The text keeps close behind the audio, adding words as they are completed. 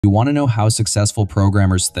You want to know how successful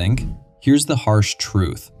programmers think? Here's the harsh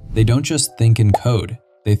truth. They don't just think in code,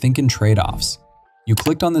 they think in trade-offs. You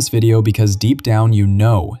clicked on this video because deep down you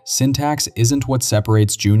know syntax isn't what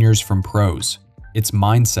separates juniors from pros. It's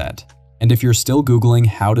mindset. And if you're still Googling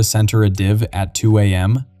how to center a div at 2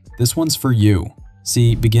 a.m., this one's for you.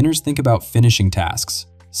 See, beginners think about finishing tasks.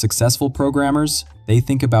 Successful programmers, they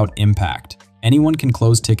think about impact. Anyone can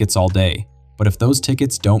close tickets all day, but if those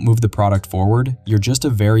tickets don't move the product forward, you're just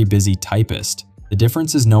a very busy typist. The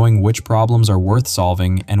difference is knowing which problems are worth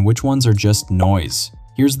solving and which ones are just noise.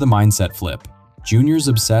 Here's the mindset flip. Juniors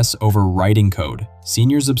obsess over writing code.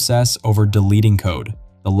 Seniors obsess over deleting code.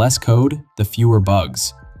 The less code, the fewer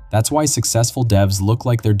bugs. That's why successful devs look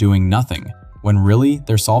like they're doing nothing, when really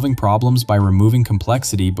they're solving problems by removing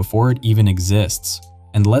complexity before it even exists.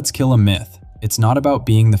 And let's kill a myth. It's not about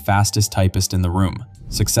being the fastest typist in the room.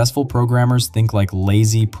 Successful programmers think like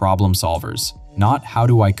lazy problem solvers. Not how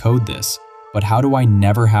do I code this, but how do I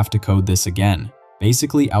never have to code this again?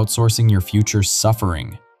 Basically outsourcing your future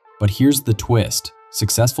suffering. But here's the twist.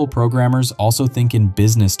 Successful programmers also think in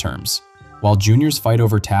business terms. While juniors fight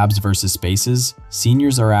over tabs versus spaces,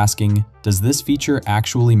 seniors are asking, does this feature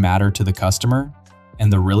actually matter to the customer?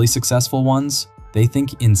 And the really successful ones? They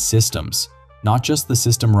think in systems. Not just the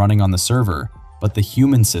system running on the server, but the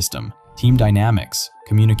human system, team dynamics,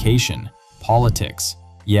 communication, politics.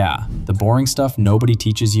 Yeah, the boring stuff nobody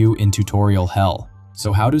teaches you in tutorial hell.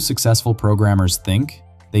 So how do successful programmers think?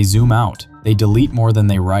 They zoom out, they delete more than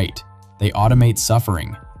they write, they automate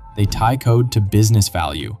suffering, they tie code to business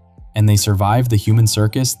value, and they survive the human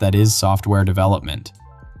circus that is software development.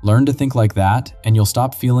 Learn to think like that, and you'll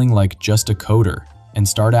stop feeling like just a coder and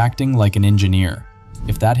start acting like an engineer.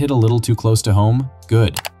 If that hit a little too close to home,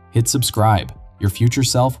 good. Hit subscribe. Your future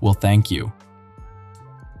self will thank you.